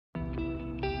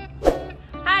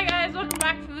guys, welcome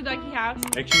back to the Ducky House.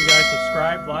 Make sure you guys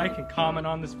subscribe, like, and comment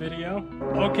on this video.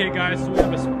 Okay guys, so we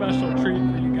have a special treat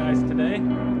for you guys today.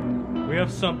 We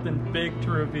have something big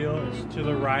to reveal. It's to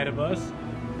the right of us,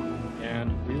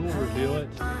 and we will reveal it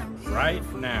right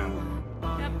now.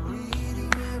 Yep.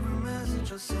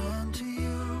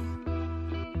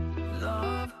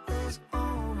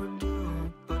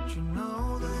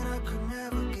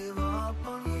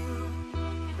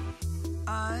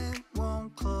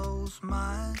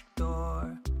 My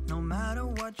door, no matter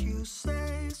what you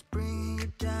say, it's bringing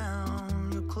you down.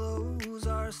 Your clothes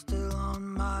are still on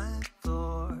my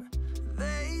floor.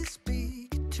 They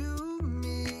speak to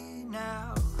me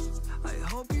now. I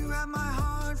hope you have my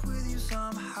heart with you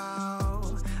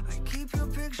somehow. I keep your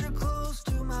picture close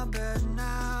to my bed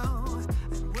now,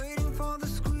 and waiting for the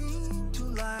screen to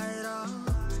light up,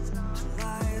 to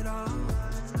light up,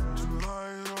 to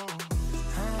light up.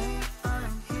 Hey,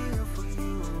 I'm here for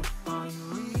you. Are you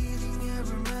reading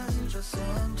every message I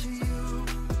send to you?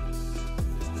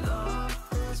 Love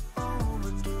is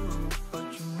overdue, but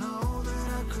you know that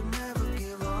I could never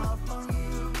give up on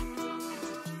you.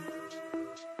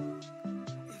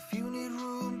 If you need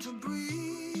room to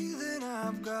breathe, then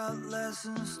I've got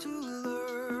lessons to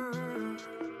learn.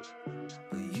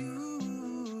 But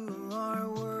you are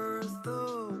worth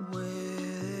the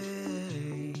wait.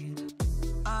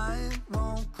 I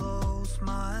won't close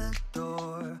my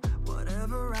door.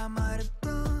 Whatever I might have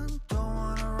done, don't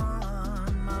wanna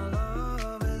run. My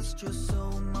love is just so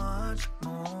much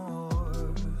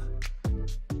more.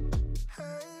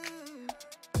 Hey,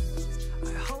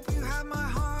 I hope you have my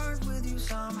heart with you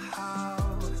somehow.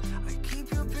 I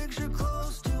keep your picture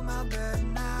close to my bed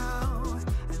now,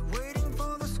 and waiting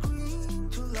for the screen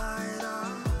to light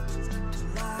up, to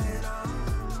light up,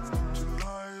 to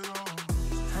light up.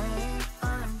 Hey,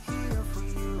 I'm here for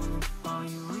you. Are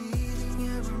you reading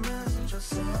every message I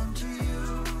send to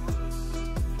you?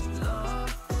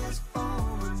 Love is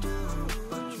overdue,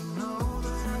 but you know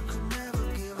that I could never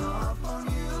give up on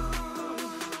you.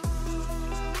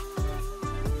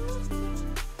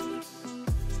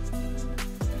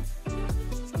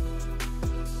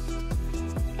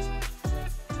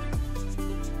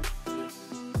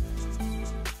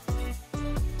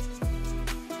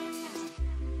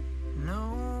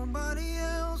 Nobody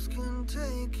else can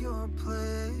take your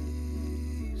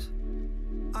place.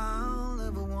 I'll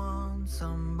never want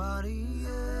somebody